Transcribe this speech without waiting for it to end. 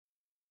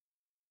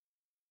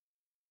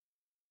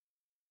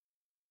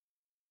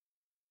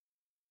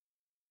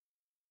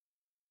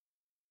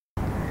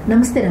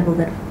నమస్తే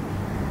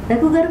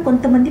రఘు గారు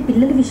కొంతమంది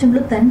పిల్లల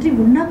విషయంలో తండ్రి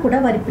ఉన్నా కూడా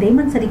వారి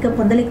ప్రేమను సరిగ్గా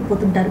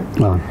పొందలేకపోతుంటారు.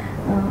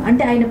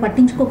 అంటే ఆయన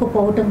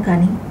పట్టించుకోకపోవటం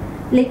కానీ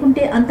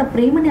లేకుంటే అంత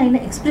ప్రేమని ఆయన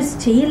ఎక్స్ప్రెస్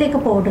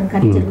చేయలేకపోవడం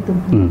కానీ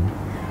జరుగుతుంది.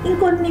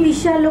 ఇంకొన్ని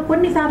విషయాల్లో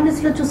కొన్ని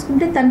ఫ్యామిలీస్ లో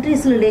చూసుకుంటే తండ్రి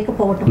అసలు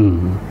లేకపోవటం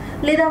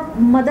లేదా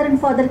మదర్ అండ్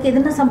ఫాదర్ కి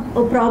ఏదైనా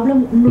ప్రాబ్లం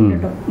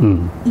ఉండటం,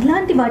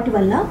 ఇలాంటి వాటి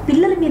వల్ల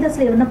పిల్లల మీద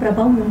అసలు ఏమైనా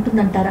ప్రభావం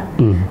ఉంటుందంటారా?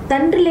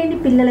 తండ్రి లేని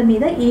పిల్లల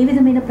మీద ఏ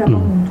విధమైన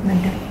ప్రభావం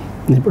ఉంటుందంటారా?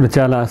 ఇప్పుడు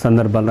చాలా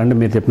సందర్భాలు అంటే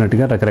మీరు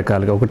చెప్పినట్టుగా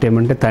రకరకాలుగా, ఒకటి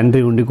ఏమంటే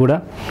తండ్రి ఉండి కూడా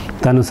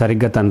తను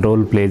సరిగ్గా తన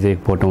రోల్ ప్లే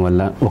చేయకపోవటం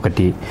వల్ల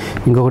ఒకటి,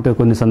 ఇంకొకటి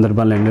కొన్ని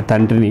సందర్భాల్లో ఏంటంటే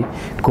తండ్రిని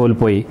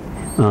కోల్పోయి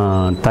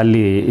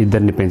తల్లి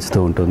ఇద్దరిని పెంచుతూ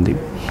ఉంటుంది,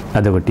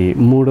 అదొకటి.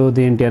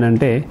 మూడవది ఏంటి అని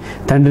అంటే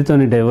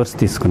తండ్రితోని డైవర్స్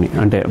తీసుకుని,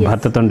 అంటే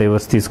భర్తతో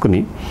డైవర్స్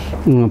తీసుకుని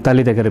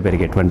తల్లి దగ్గర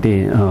పెరిగేటువంటి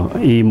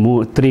ఈ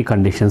 3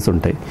 కండిషన్స్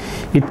ఉంటాయి.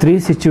 ఈ 3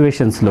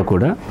 సిచ్యువేషన్స్లో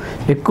కూడా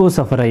ఎక్కువ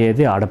సఫర్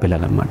అయ్యేది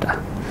ఆడపిల్లలు అన్నమాట.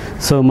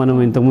 సో మనం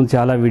ఇంతకుముందు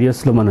చాలా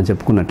వీడియోస్లో మనం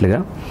చెప్పుకున్నట్లుగా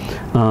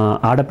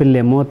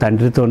ఆడపిల్లేమో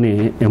తండ్రితోని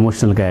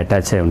ఎమోషనల్గా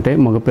అటాచ్ అయి ఉంటే,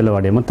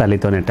 మగపిల్లవాడేమో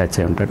తల్లితోనే అటాచ్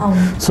అయి ఉంటాడు.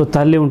 సో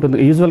తల్లి ఉంటుంది.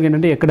 యూజువల్గా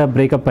ఏంటంటే ఎక్కడ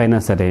బ్రేకప్ అయినా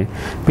సరే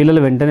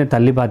పిల్లలు వెంటనే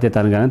తల్లి బాధ్యత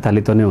అనగానే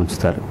తల్లితోనే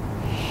ఉంచుతారు.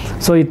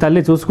 సో ఈ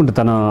తల్లి చూసుకుంటే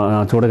తను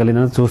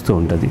చూడగలిగినది చూస్తూ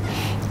ఉంటుంది.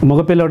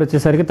 మగపిల్లవాడు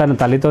వచ్చేసరికి తన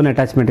తల్లితోనే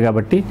అటాచ్మెంట్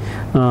కాబట్టి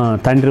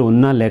తండ్రి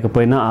ఉన్నా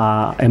లేకపోయినా ఆ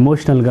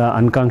ఎమోషనల్గా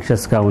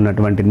అన్కాన్షియస్గా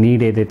ఉన్నటువంటి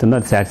నీడ్ ఏదైతే ఉందో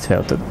అది సాటిస్ఫై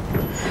అవుతుంది.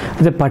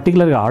 అయితే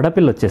పర్టికులర్గా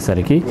ఆడపిల్ల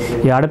వచ్చేసరికి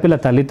ఈ ఆడపిల్ల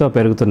తల్లితో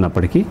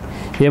పెరుగుతున్నప్పటికీ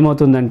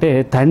ఏమవుతుందంటే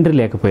తండ్రి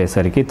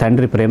లేకపోయేసరికి,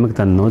 తండ్రి ప్రేమకు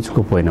తను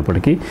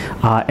నోచుకుపోయినప్పటికీ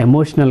ఆ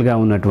ఎమోషనల్గా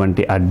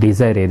ఉన్నటువంటి ఆ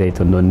డిజైర్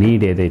ఏదైతే ఉందో,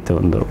 నీడ్ ఏదైతే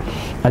ఉందో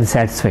అది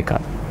సాటిస్ఫై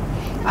కాదు.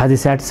 అది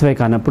సాటిస్ఫై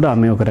కానప్పుడు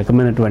ఆమె ఒక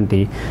రకమైనటువంటి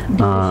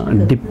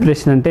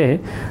డిప్రెషన్ అంటే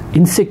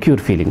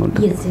ఇన్సెక్యూర్ ఫీలింగ్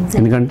ఉంటుంది.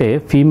 ఎందుకంటే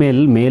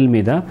మేల్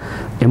మీద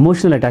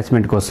ఎమోషనల్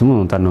అటాచ్మెంట్ కోసము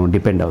తను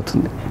డిపెండ్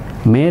అవుతుంది.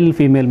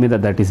 ఫీమేల్ మీద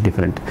దట్ ఈస్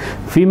డిఫరెంట్.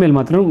 ఫీమేల్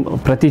మాత్రం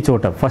ప్రతి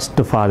చోట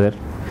ఫస్ట్ ఫాదర్,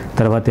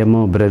 తర్వాత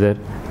ఏమో బ్రదర్,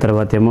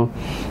 తర్వాత ఏమో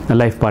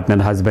లైఫ్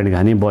పార్ట్నర్, హస్బెండ్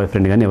కానీ బాయ్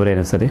ఫ్రెండ్ కానీ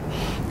ఎవరైనా సరే,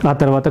 ఆ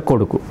తర్వాత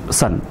కొడుకు,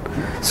 సన్.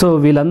 సో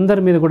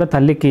వీళ్ళందరి మీద కూడా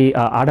తల్లికి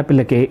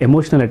ఆడపిల్లకి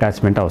ఎమోషనల్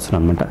అటాచ్మెంట్ అవసరం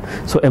అనమాట.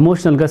 సో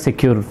ఎమోషనల్గా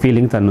సెక్యూర్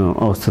ఫీలింగ్ తను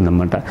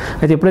వస్తుందన్నమాట.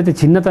 అయితే ఎప్పుడైతే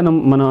చిన్నతనం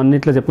మనం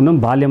అన్నింటిలో చెప్పుకున్నాం,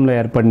 బాల్యంలో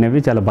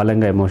ఏర్పడినవి చాలా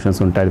బలంగా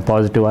ఎమోషన్స్ ఉంటాయి,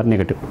 పాజిటివ్ ఆర్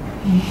నెగటివ్.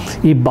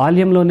 ఈ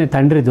బాల్యంలోనే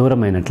తండ్రి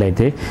దూరం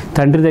అయినట్లయితే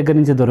తండ్రి దగ్గర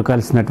నుంచి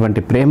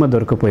దొరకాల్సినటువంటి ప్రేమ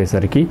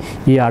దొరకపోయేసరికి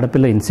ఈ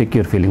ఆడపిల్ల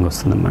ఇన్సెక్యూర్ ఫీలింగ్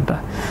వస్తుందన్నమాట.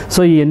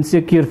 సో ఈ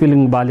ఇన్సెక్యూర్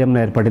ఫీలింగ్ బాల్యంలో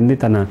ఏర్పడింది,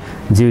 తన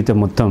జీవితం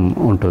మొత్తం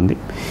ఉంటుంది.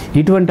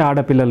 ఇటువంటి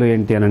ఆడపిల్లలు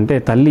ఏంటి అని అంటే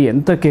తల్లి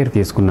ఎంత కేర్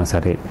తీసుకున్నా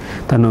సరే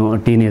తను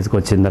టీనేజ్కి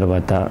వచ్చిన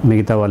తర్వాత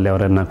మిగతా వాళ్ళు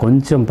ఎవరైనా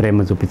కొంచెం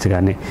ప్రేమ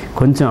చూపించగానే,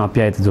 కొంచెం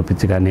ఆప్యాయత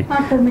చూపించగానే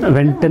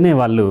వెంటనే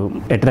వాళ్ళు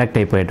అట్రాక్ట్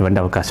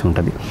అయిపోయేటువంటి అవకాశం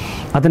ఉంటుంది.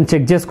 అతను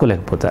చెక్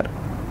చేసుకోలేకపోతారు,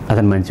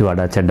 అతను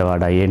మంచివాడా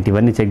చెడ్డవాడా ఏంటి,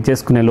 ఇవన్నీ చెక్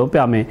చేసుకునే లోపే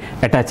ఆమె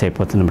అటాచ్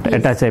అయిపోతుంది అనమాట.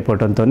 అటాచ్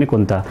అయిపోవడంతో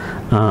కొంత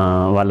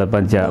వాళ్ళ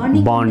మధ్య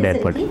బాండ్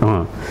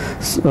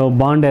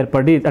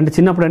ఏర్పడి అంటే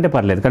చిన్నప్పుడు అంటే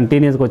పర్లేదు, కానీ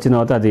టీనేజ్కి వచ్చిన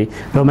తర్వాత అది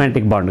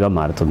రొమాంటిక్ బాండ్గా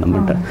మారుతుంది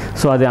అనమాట.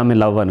 సో అది ఆమె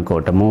లవ్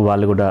అనుకోవటము,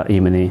 వాళ్ళు కూడా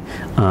ఈమెని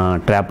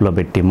ట్రాప్లో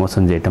పెట్టి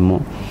మోసం చేయటము,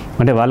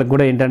 అంటే వాళ్ళకి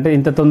కూడా ఏంటంటే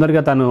ఇంత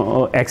తొందరగా తను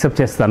యాక్సెప్ట్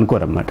చేస్తుంది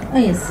అనుకోరన్నమాట.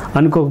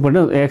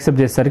 అనుకోకపోతే యాక్సెప్ట్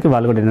చేసేసరికి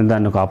వాళ్ళు కూడా ఏంటంటే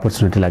దాన్ని ఒక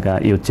ఆపర్చునిటీ లాగా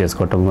యూజ్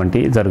చేసుకోవటం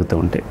వంటివి జరుగుతూ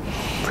ఉంటాయి.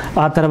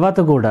 ఆ తర్వాత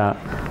కూడా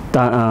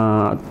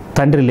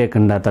తండ్రి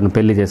లేకుండా తను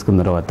పెళ్లి చేసుకున్న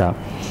తర్వాత,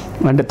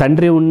 అంటే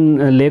తండ్రి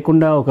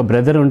లేకుండా ఒక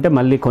బ్రదర్ ఉంటే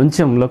మళ్ళీ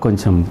కొంచెంలో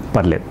కొంచెం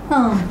పర్లేదు,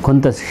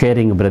 కొంత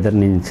షేరింగ్ బ్రదర్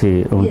నుంచి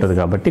ఉంటుంది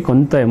కాబట్టి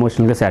కొంత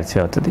ఎమోషనల్గా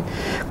సాటిస్ఫై అవుతుంది.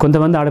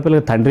 కొంతమంది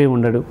ఆడపిల్లకి తండ్రి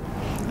ఉండడు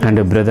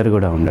అండ్ బ్రదర్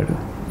కూడా ఉండడు.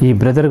 ఈ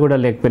బ్రదర్ కూడా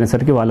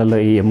లేకపోయినసరికి వాళ్ళలో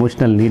ఈ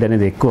ఎమోషనల్ నీడ్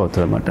అనేది ఎక్కువ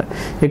అవుతుంది అనమాట.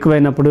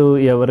 ఎక్కువైనప్పుడు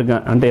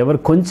ఎవరు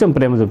కొంచెం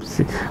ప్రేమ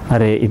చూపిస్తే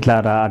అరే ఇట్లా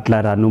రా అట్లా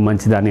రా నువ్వు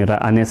మంచిదాని రా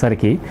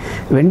అనేసరికి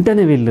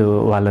వెంటనే వీళ్ళు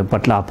వాళ్ళ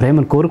పట్ల ఆ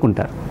ప్రేమను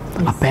కోరుకుంటారు,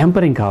 ఆ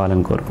ప్యాంపరింగ్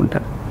కావాలని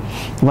కోరుకుంటారు.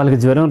 వాళ్ళకి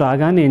జ్వరం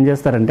రాగానే ఏం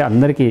చేస్తారంటే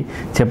అందరికీ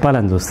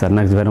చెప్పాలని చూస్తారు,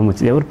 నాకు జ్వరం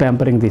వచ్చింది. ఎవరు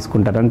ప్యాంపరింగ్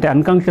తీసుకుంటారు అంటే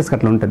అన్కాన్షియస్గా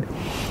అట్లా ఉంటుంది.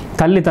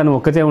 తల్లి తను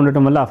ఒక్కతే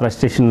ఉండటం వల్ల ఆ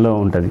ఫ్రస్ట్రేషన్లో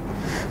ఉంటుంది.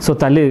 సో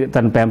తల్లి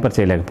తను ప్యాంపర్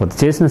చేయలేకపోతుంది,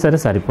 చేసినా సరే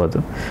సరిపోదు.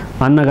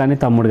 అన్న కానీ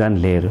తమ్ముడు కానీ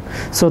లేరు.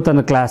 సో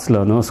తన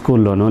క్లాస్లోనో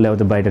స్కూల్లోనో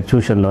లేకపోతే బయట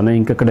ట్యూషన్లోనో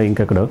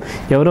ఇంకెక్కడో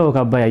ఎవరో ఒక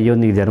అబ్బాయి అయ్యో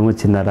నీకు జ్వరం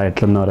వచ్చిందారా,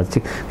 ఎట్లున్నారా,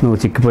 నువ్వు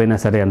చిక్కిపోయినా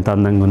సరే ఎంత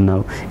అందంగా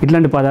ఉన్నావు,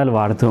 ఇట్లాంటి పదాలు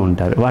వాడుతూ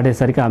ఉంటారు.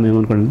 వాడేసరికి ఆమె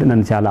ఏమనుకుంటుంటే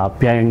నన్ను చాలా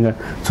ఆప్యాయంగా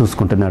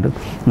చూసుకుంటున్నాడు,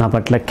 నా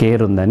పట్ల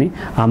కేర్ ఉందని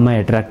అమ్మాయి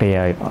అట్రాక్ట్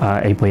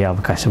అయిపోయే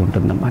అవకాశం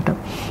ఉంటుందన్నమాట.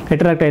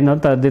 అట్రాక్ట్ అయిన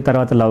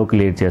తర్వాత లవ్కి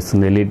లీడ్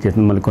చేస్తుంది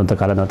మళ్ళీ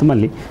కొంతకాలం తర్వాత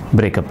మళ్ళీ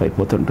బ్రేకప్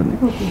అయిపోతుంటుంది.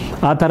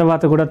 ఆ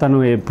తర్వాత కూడా తను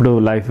ఎప్పుడు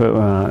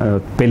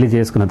పెళ్లి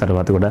చేసుకున్న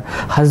తర్వాత కూడా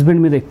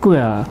హస్బెండ్ మీద ఎక్కువ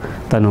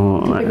తను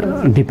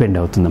డిపెండ్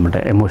అవుతుంది అన్నమాట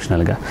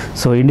ఎమోషనల్గా.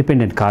 సో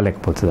ఇండిపెండెంట్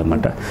కాలేకపోతుంది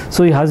అన్నమాట. సో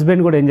ఈ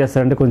హస్బెండ్ కూడా ఏం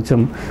చేస్తాడంటే కొంచెం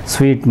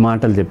స్వీట్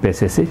మాటలు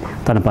చెప్పేసేసి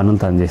తన పనులు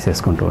తను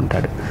చేసేసుకుంటూ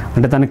ఉంటాడు.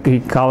 అంటే తనకి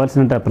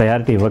కావాల్సిన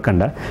ప్రయారిటీ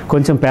ఇవ్వకుండా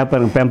కొంచెం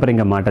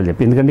ప్యాంపరింగ్గా మాటలు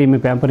చెప్పి, ఎందుకంటే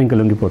ఈమె ప్యాంపరింగ్కి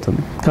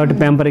లొంగిపోతుంది కాబట్టి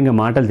ప్యాంపరింగ్గా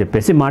మాటలు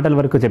మాటల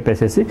వరకు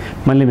చెప్పేసేసి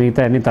మళ్ళీ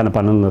మిగతా అన్ని తన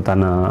పనులను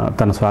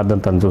తన స్వార్థం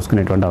తను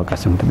చూసుకునేటువంటి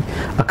అవకాశం ఉంటుంది.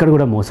 అక్కడ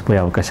కూడా మోసపోయే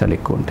అవకాశాలు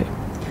ఎక్కువ ఉంటాయి.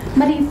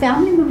 మరి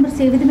ఫ్యామిలీ మెంబర్స్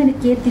ఏ విధమైన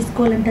కేర్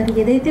తీసుకోవాలంటారు?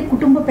 ఏదైతే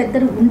కుటుంబ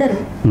పెద్దలు ఉండరు,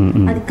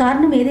 అది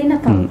కారణం ఏదైనా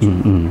కావచ్చు,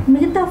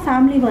 మిగతా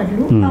ఫ్యామిలీ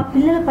వాళ్ళు ఆ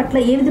పిల్లల పట్ల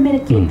ఏ విధమైన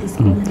కేర్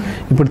తీసుకోవాలి?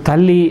 ఇప్పుడు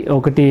తల్లి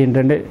ఒకటి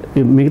ఏంటంటే,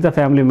 మిగతా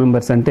ఫ్యామిలీ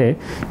మెంబర్స్ అంటే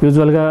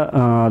యూజువల్గా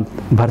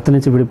భర్త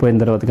నుంచి విడిపోయిన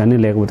తర్వాత కానీ,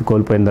 లేకపోతే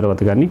కోల్పోయిన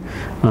తర్వాత కానీ,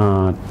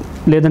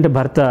 లేదంటే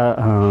భర్త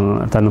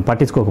తను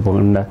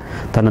పట్టించుకోకపోకుండా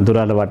తన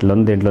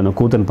దురలవాట్లను దేంట్లోనో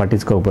కూతురు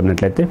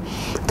పట్టించుకోకపోయినట్లయితే,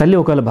 తల్లి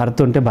ఒకవేళ భర్త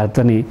ఉంటే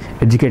భర్తని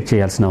ఎడ్యుకేట్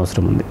చేయాల్సిన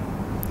అవసరం ఉంది.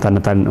 తన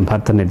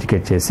భర్తను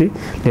ఎడ్యుకేట్ చేసి,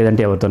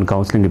 లేదంటే ఎవరితో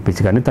కౌన్సిలింగ్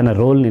ఇప్పించి కానీ తన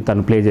రోల్ని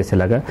తను ప్లే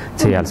చేసేలాగా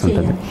చేయాల్సి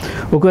ఉంటుంది.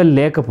 ఒకవేళ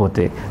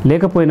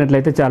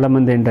లేకపోయినట్లయితే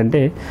చాలామంది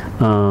ఏంటంటే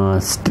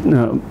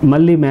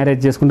మళ్ళీ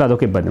మ్యారేజ్ చేసుకుంటే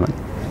అదొక ఇబ్బంది. మళ్ళీ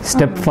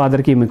స్టెప్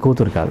ఫాదర్కి ఈమె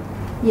కూతురు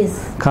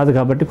కాదు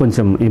కాబట్టి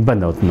కొంచెం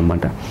ఇబ్బంది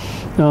అవుతుందన్నమాట.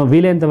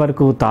 వీలైనంత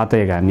వరకు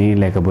తాతయ్య కానీ,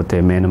 లేకపోతే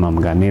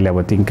మేనమామ కానీ,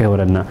 లేకపోతే ఇంకా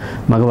ఎవరన్నా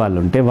మగవాళ్ళు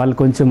ఉంటే వాళ్ళు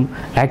కొంచెం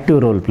యాక్టివ్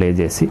రోల్ ప్లే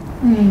చేసి,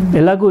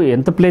 ఎలాగూ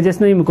ఎంత ప్లే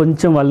చేసినా ఈమె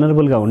కొంచెం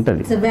వల్నరబుల్గా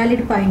ఉంటుంది.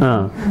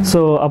 సో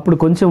అప్పుడు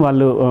కొంచెం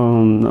వాళ్ళు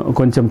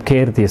కొంచెం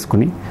కేర్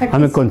తీసుకుని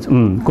ఆమె కొంచెం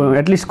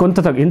అట్లీస్ట్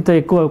కొంత ఇంత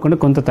ఎక్కువ అవ్వకుండా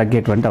కొంత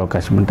తగ్గేటువంటి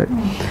అవకాశం ఉంటుంది.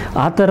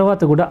 ఆ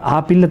తర్వాత కూడా ఆ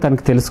పిల్ల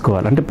తనకు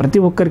తెలుసుకోవాలి. అంటే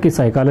ప్రతి ఒక్కరికి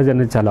సైకాలజీ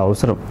అనేది చాలా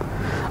అవసరం.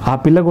 ఆ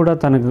పిల్ల కూడా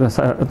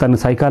తన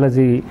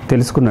సైకాలజీ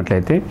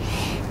తెలుసుకున్నట్లయితే,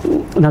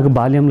 నాకు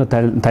బాల్యంలో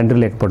తండ్రి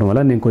లేకపోవడం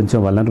వల్ల నేను కొంచెం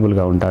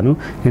వల్నరబుల్గా ఉంటాను,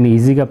 నేను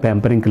ఈజీగా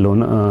ప్యాంపరింగ్కి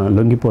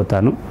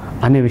లొంగిపోతాను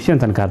అనే విషయం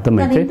తనకు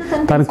అర్థమైతే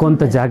తను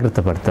కొంత జాగ్రత్త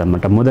పడతాను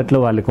అనమాట.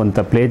 మొదట్లో వాళ్ళు కొంత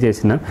ప్లే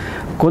చేసిన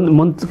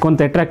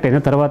కొంత అట్రాక్ట్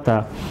అయిన తర్వాత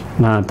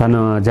తన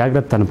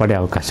జాగ్రత్త తను పడే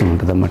అవకాశం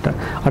ఉంటుంది అన్నమాట.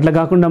 అట్లా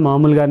కాకుండా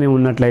మామూలుగానే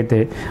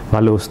ఉన్నట్లయితే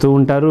వాళ్ళు వస్తూ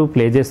ఉంటారు,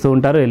 ప్లే చేస్తూ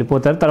ఉంటారు,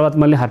 వెళ్ళిపోతారు, తర్వాత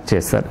మళ్ళీ హర్ట్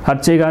చేస్తారు.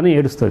 హర్ట్ చేయగానే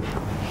ఏడుస్తుంది.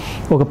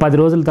 ఒక 10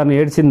 రోజులు తను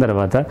ఏడ్చిన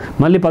తర్వాత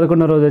మళ్ళీ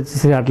 11వ రోజు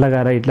వచ్చేసి అట్లా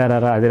గారా ఇట్లా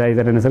రారా అదిరా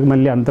ఇదరైనా సరే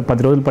మళ్ళీ అంత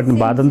 10 రోజులు పట్టిన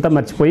బాధ అంతా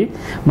మర్చిపోయి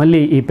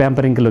మళ్ళీ ఈ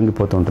ప్యాంపరింగ్కి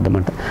లొంగిపోతూ ఉంటుంది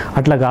అన్నమాట.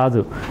 అట్లా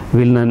కాదు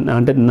వీళ్ళు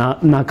అంటే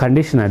నా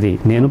కండిషన్ అది,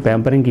 నేను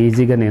ప్యాంపరింగ్కి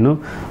ఈజీగా నేను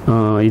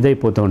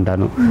ఇదైపోతూ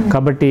ఉంటాను.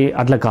 కాబట్టి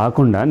అట్లా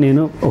కాకుండా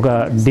నేను ఒక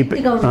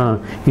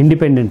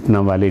ఇండిపెండెంట్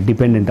అవ్వాలి,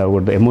 డిపెండెంట్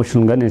అవ్వకూడదు,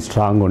 ఎమోషనల్గా నేను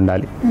స్ట్రాంగ్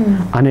ఉండాలి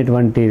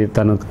అనేటువంటి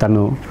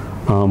తను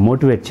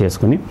మోటివేట్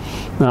చేసుకుని,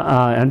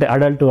 అంటే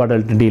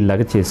అడల్ట్ డీల్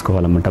లాగా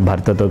చేసుకోవాలన్నమాట.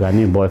 భర్తతో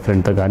కానీ, బాయ్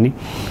ఫ్రెండ్తో కానీ,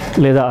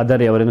 లేదా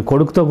అదర్ ఎవరైనా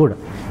కొడుకుతో కూడా.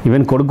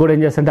 ఈవెన్ కొడుకు కూడా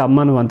ఏం చేస్తాడంటే,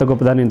 అమ్మ నువ్వు అంత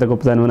గొప్పదాన్ని ఇంత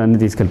గొప్పదాన్ని అని అన్ని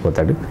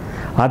తీసుకెళ్ళిపోతాడు.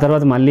 ఆ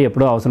తర్వాత మళ్ళీ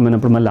ఎప్పుడో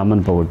అవసరమైనప్పుడు మళ్ళీ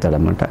అమ్మని పోగొడతాడు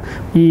అనమాట.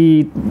 ఈ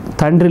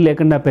తండ్రి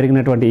లేకుండా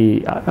పెరిగినటువంటి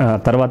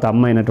తర్వాత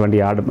అమ్మ అయినటువంటి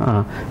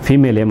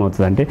ఫీమేల్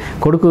ఏమవుతుందంటే,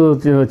 కొడుకు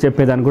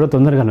చెప్పేదాన్ని కూడా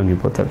తొందరగా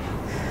లొంగిపోతాడు.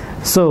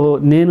 సో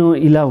నేను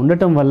ఇలా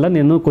ఉండటం వల్ల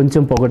నేను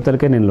కొంచెం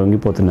పొగడ్తలకే నేను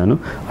లొంగిపోతున్నాను,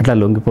 అట్లా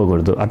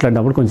లొంగిపోకూడదు.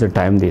 అట్లాంటప్పుడు కొంచెం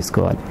టైం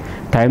తీసుకోవాలి.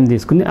 టైం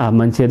తీసుకుని ఆ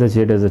మంచి ఏదో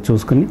చెడేదో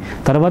చూసుకుని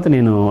తర్వాత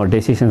నేను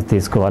డెసిషన్స్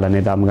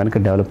తీసుకోవాలనేది ఆమె కనుక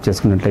డెవలప్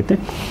చేసుకున్నట్లయితే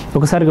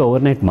ఒకసారిగా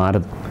ఓవర్ నైట్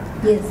మారదు.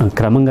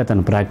 క్రమంగా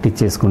తను ప్రాక్టీస్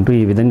చేసుకుంటూ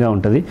ఈ విధంగా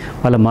ఉంటుంది.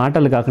 వాళ్ళ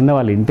మాటలు కాకుండా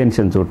వాళ్ళ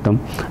ఇంటెన్షన్ చూడటం,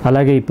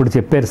 అలాగే ఇప్పుడు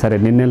చెప్పారు సరే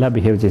నిన్న ఎలా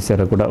బిహేవ్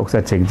చేశారో కూడా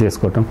ఒకసారి చెక్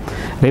చేసుకోవటం.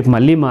 రేపు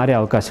మళ్ళీ మారే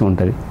అవకాశం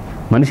ఉంటుంది.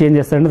 మనిషి ఏం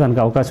చేస్తాడంటే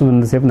తనకు అవకాశం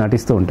ఉన్నంతసేపు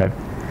నటిస్తూ ఉంటాడు.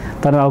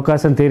 తన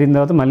అవకాశం తీరిన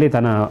తర్వాత మళ్ళీ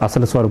తన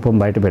అసలు స్వరూపం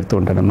బయట పెడుతూ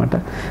ఉంటాడనమాట.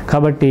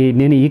 కాబట్టి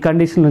నేను ఈ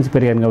కండిషన్ నుంచి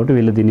పెరిగాను కాబట్టి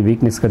వీళ్ళు దీన్ని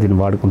వీక్నెస్గా దీన్ని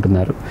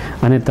వాడుకుంటున్నారు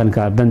అనేది తనకు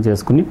అర్థం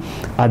చేసుకుని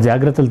ఆ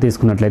జాగ్రత్తలు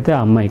తీసుకున్నట్లయితే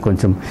ఆ అమ్మాయి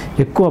కొంచెం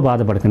ఎక్కువ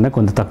బాధపడకుండా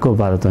కొంత తక్కువ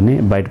బాధతోనే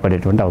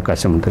బయటపడేటువంటి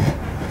అవకాశం ఉంటుంది.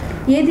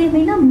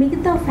 ఏదేమైనా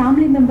మిగతా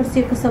ఫ్యామిలీ మెంబర్స్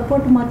యొక్క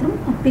సపోర్ట్ మాత్రం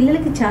ఆ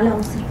పిల్లలకి చాలా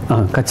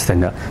అవసరం.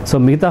 ఖచ్చితంగా. సో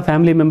మిగతా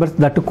ఫ్యామిలీ మెంబర్స్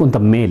దట్టు కొంత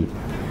మేల్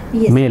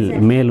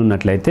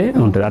ఉన్నట్లయితే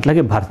ఉంటుంది.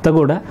 అట్లాగే భర్త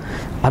కూడా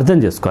అర్థం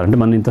చేసుకోవాలి. అంటే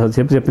మనం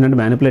ఇంతసేపు చెప్పినట్టు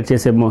మ్యానిపులేట్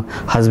చేసే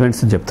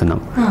హస్బెండ్స్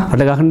చెప్తున్నాం.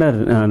 అట్లా కాకుండా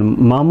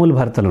మామూలు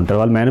భర్తలు ఉంటారు,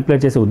 వాళ్ళు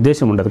మ్యానిపులేట్ చేసే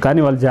ఉద్దేశం ఉండదు,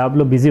 కానీ వాళ్ళ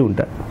జాబ్లో బిజీ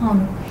ఉంటారు.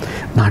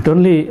 నాట్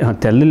ఓన్లీ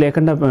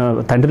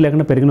తండ్రి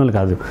లేకుండా పెరిగిన వాళ్ళు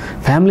కాదు,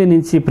 ఫ్యామిలీ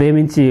నుంచి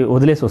ప్రేమించి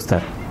వదిలేసి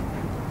వస్తారు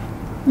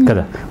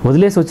కదా.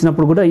 వదిలేసి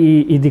వచ్చినప్పుడు కూడా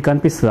ఇది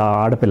కనిపిస్తుంది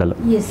ఆడపిల్లలు.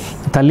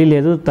 తల్లి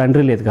లేదు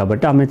తండ్రి లేదు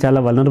కాబట్టి ఆమె చాలా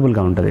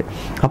వల్నరబుల్గా ఉంటుంది.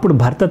 అప్పుడు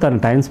భర్త తన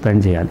టైం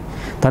స్పెండ్ చేయాలి.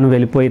 తను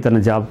వెళ్ళిపోయి తన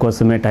జాబ్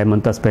కోసమే టైం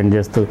అంతా స్పెండ్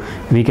చేస్తూ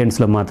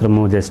వీకెండ్స్లో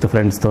మాత్రము జస్ట్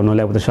ఫ్రెండ్స్తోనో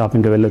లేకపోతే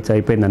షాపింగ్కి వెళ్ళొచ్చి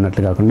అయిపోయింది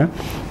అన్నట్లు కాకుండా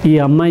ఈ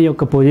అమ్మాయి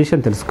యొక్క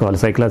పొజిషన్ తెలుసుకోవాలి,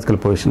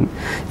 సైకలాజికల్ పొజిషన్.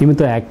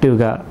 ఈమెతో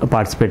యాక్టివ్గా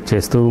పార్టిసిపేట్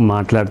చేస్తూ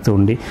మాట్లాడుతూ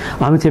ఉండి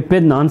ఆమె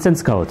చెప్పేది నాన్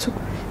సెన్స్ కావచ్చు,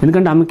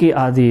 ఎందుకంటే ఆమెకి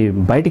అది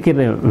బయటికి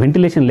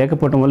వెంటిలేషన్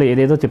లేకపోవడం వల్ల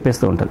ఏదేదో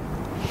చెప్పేస్తూ ఉంటుంది.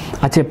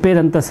 ఆ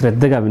చెప్పేదంతా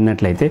శ్రద్ధగా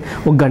విన్నట్లయితే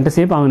ఒక గంట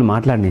సేపు ఆమెను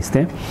మాట్లాడినిస్తే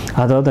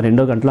ఆ తర్వాత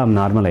 2వ గంటలో ఆమె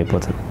నార్మల్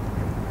అయిపోతుంది.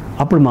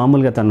 అప్పుడు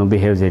మామూలుగా తను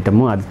బిహేవ్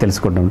చేయటము అది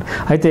తెలుసుకుంటాం.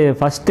 అయితే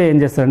ఫస్ట్ ఏం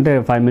చేస్తారంటే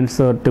 5 minutes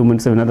 2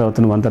 minutes వినర్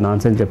అవుతున్నావు, అంత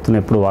నాన్ సెన్స్ చెప్తున్నా,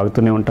 ఎప్పుడు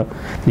వాగుతూనే ఉంటావు,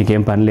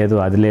 నీకేం పని లేదు,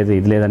 అది లేదు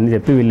ఇది లేదని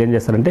చెప్పి వీళ్ళు ఏం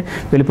చేస్తారంటే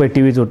వెళ్ళిపోయి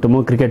టీవీ చూడటము,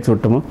 క్రికెట్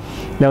చూడటము,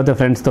 లేకపోతే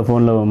ఫ్రెండ్స్తో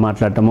ఫోన్లో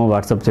మాట్లాడటము,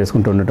 వాట్సాప్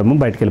చేసుకుంటూ ఉండటము,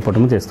 బయటకు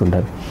వెళ్ళిపోవటము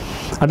చేస్తుంటారు.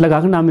 అట్లా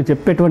కాకుండా ఆమె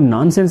చెప్పేటువంటి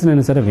నాన్ సెన్స్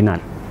అయినా సరే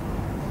వినాలి.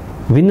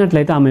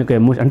 విన్నట్లయితే ఆమె యొక్క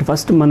ఎమోషన్ అంటే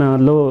ఫస్ట్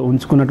మనలో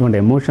ఉంచుకున్నటువంటి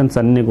ఎమోషన్స్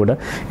అన్నీ కూడా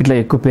ఇట్లా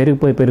ఎక్కువ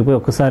పెరిగిపోయి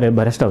ఒక్కసారి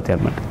బరెస్ట్ అవుతాయి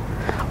అన్నమాట.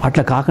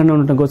 అట్లా కాకుండా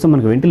ఉండటం కోసం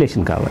మనకు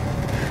వెంటిలేషన్ కావాలి.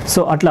 సో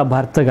అట్లా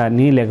భర్త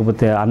కానీ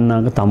లేకపోతే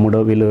అన్న తమ్ముడో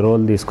వీళ్ళు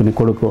రోల్ తీసుకుని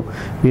కొడుకు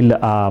వీళ్ళు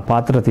ఆ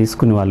పాత్ర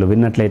తీసుకుని వాళ్ళు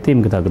విన్నట్లయితే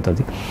ఈమెకి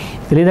తగ్గుతుంది.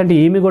 లేదంటే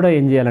ఈమె కూడా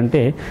ఏం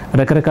చేయాలంటే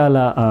రకరకాల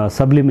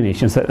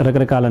సబ్లిమినేషన్స్,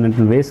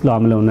 రకరకాలైనటువంటి వేస్లో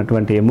ఆమెలో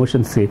ఉన్నటువంటి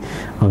ఎమోషన్స్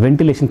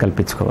వెంటిలేషన్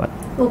కల్పించుకోవాలి.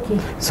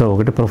 సో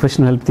ఒకటి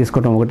ప్రొఫెషనల్ హెల్ప్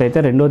తీసుకోవటం ఒకటైతే,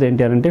 రెండోది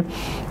ఏంటి అంటే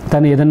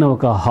తను ఏదన్నా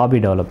ఒక హాబీ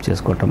డెవలప్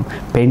చేసుకోవటం.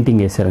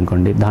 పెయింటింగ్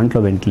వేసారనుకోండి,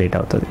 దాంట్లో వెంటిలేట్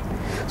అవుతుంది.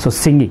 సో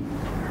సింగింగ్,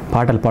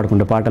 పాటలు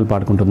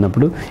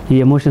పాడుకుంటున్నప్పుడు ఈ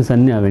ఎమోషన్స్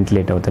అన్నీ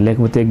వెంటిలేట్ అవుతాయి.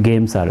 లేకపోతే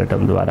గేమ్స్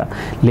ఆడటం ద్వారా,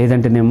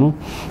 లేదంటేనేమో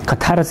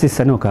కథారసిస్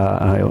అని ఒక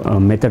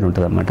మెథడ్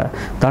ఉంటుంది అన్నమాట.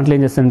 దాంట్లో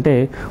ఏం చేస్తారంటే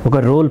ఒక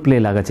రోల్ ప్లే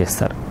లాగా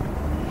చేస్తారు.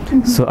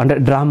 సో అంటే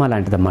డ్రామా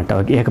లాంటిది అన్నమాట,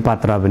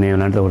 ఏకపాత్ర అభినయం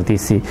లాంటిది ఒకటి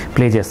తీసి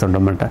ప్లే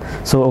చేస్తుంటామన్నమాట.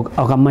 సో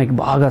ఒక అమ్మాయికి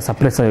బాగా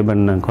సప్రెస్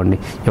అయిపోయింది అనుకోండి,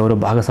 ఎవరో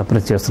బాగా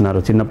సప్రెస్ చేస్తున్నారు,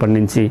 చిన్నప్పటి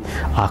నుంచి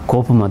ఆ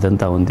కోపం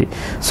అదంతా ఉంది.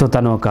 సో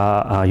తను ఒక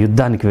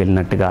యుద్ధానికి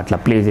వెళ్ళినట్టుగా అట్లా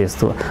ప్లే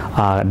చేస్తూ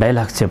ఆ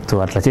డైలాగ్స్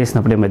చెప్తూ అట్లా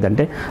చేసినప్పుడు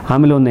ఏమైందంటే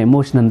ఆమెలో ఉన్న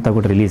ఎమోషన్ అంతా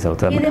కూడా రిలీజ్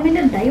అవుతుంది.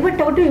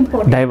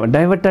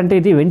 డైవర్ట్ అంటే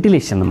ఇది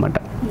వెంటిలేషన్ అన్నమాట.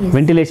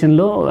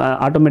 వెంటిలేషన్లో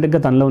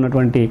ఆటోమేటిక్గా తనలో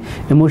ఉన్నటువంటి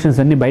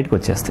ఎమోషన్స్ అన్నీ బయటకు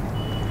వచ్చేస్తాయి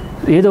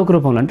ఏదో ఒక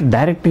రూపంలో. అంటే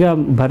డైరెక్ట్గా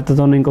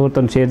భర్తతో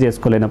ఇంకొకరితో షేర్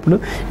చేసుకోలేనప్పుడు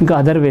ఇంకా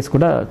అదర్ వేస్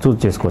కూడా చూస్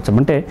చేసుకోవచ్చు.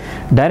 అంటే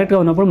డైరెక్ట్గా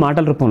ఉన్నప్పుడు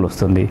మాటల రూపంలో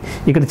వస్తుంది,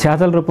 ఇక్కడ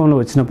చేతల రూపంలో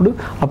వచ్చినప్పుడు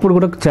అప్పుడు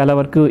కూడా చాలా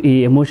వరకు ఈ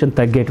ఎమోషన్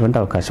తగ్గేటువంటి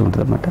అవకాశం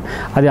ఉంటుంది అన్నమాట.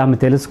 అది ఆమె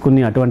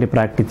తెలుసుకుని అటువంటి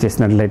ప్రాక్టీస్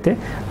చేసినట్లయితే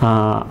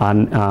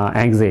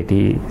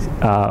యాంగ్జైటీ,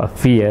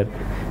 ఫియర్,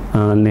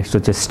 నెక్స్ట్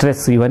వచ్చే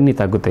స్ట్రెస్ ఇవన్నీ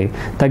తగ్గుతాయి.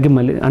 తగ్గి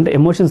మళ్ళీ అంటే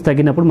ఎమోషన్స్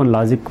తగ్గినప్పుడు మన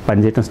లాజిక్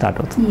పనిచేయడం స్టార్ట్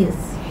అవుతుంది.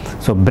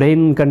 సో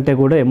బ్రెయిన్ కంటే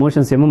కూడా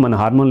ఎమోషన్స్ ఏమో మన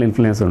హార్మోనల్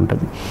ఇన్ఫ్లుయెన్స్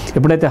ఉంటుంది.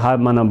 ఎప్పుడైతే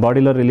మన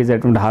బాడీలో రిలీజ్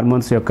అయ్యేటువంటి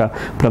హార్మోన్స్ యొక్క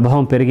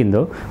ప్రభావం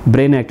పెరిగిందో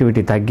బ్రెయిన్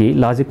యాక్టివిటీ తగ్గి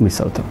లాజిక్ మిస్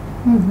అవుతాం.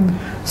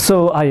 సో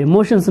ఆ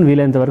ఎమోషన్స్ని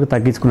వీలైనంత వరకు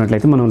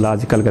తగ్గించుకున్నట్లయితే మనం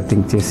లాజికల్గా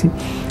థింక్ చేసి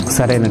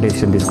సరైన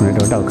డెసిషన్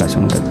తీసుకునేటువంటి అవకాశం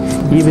ఉంటుంది.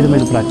 ఈ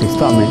విధమైన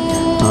ప్రాక్టీస్తో ఆమె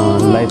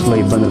లైఫ్లో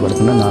ఇబ్బందులు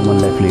పడకుండా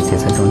నార్మల్ లైఫ్ లీడ్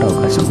చేసేటువంటి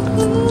అవకాశం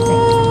ఉంటుంది.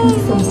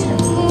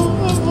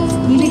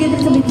 ఈ వీడియో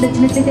కనుక మీకు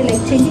నచ్చినట్లయితే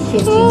లైక్ చేయండి,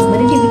 షేర్ చేయండి.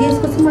 మరిన్ని వీడియోస్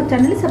కోసం మా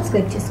ఛానల్ని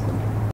సబ్స్క్రైబ్ చేసుకోండి.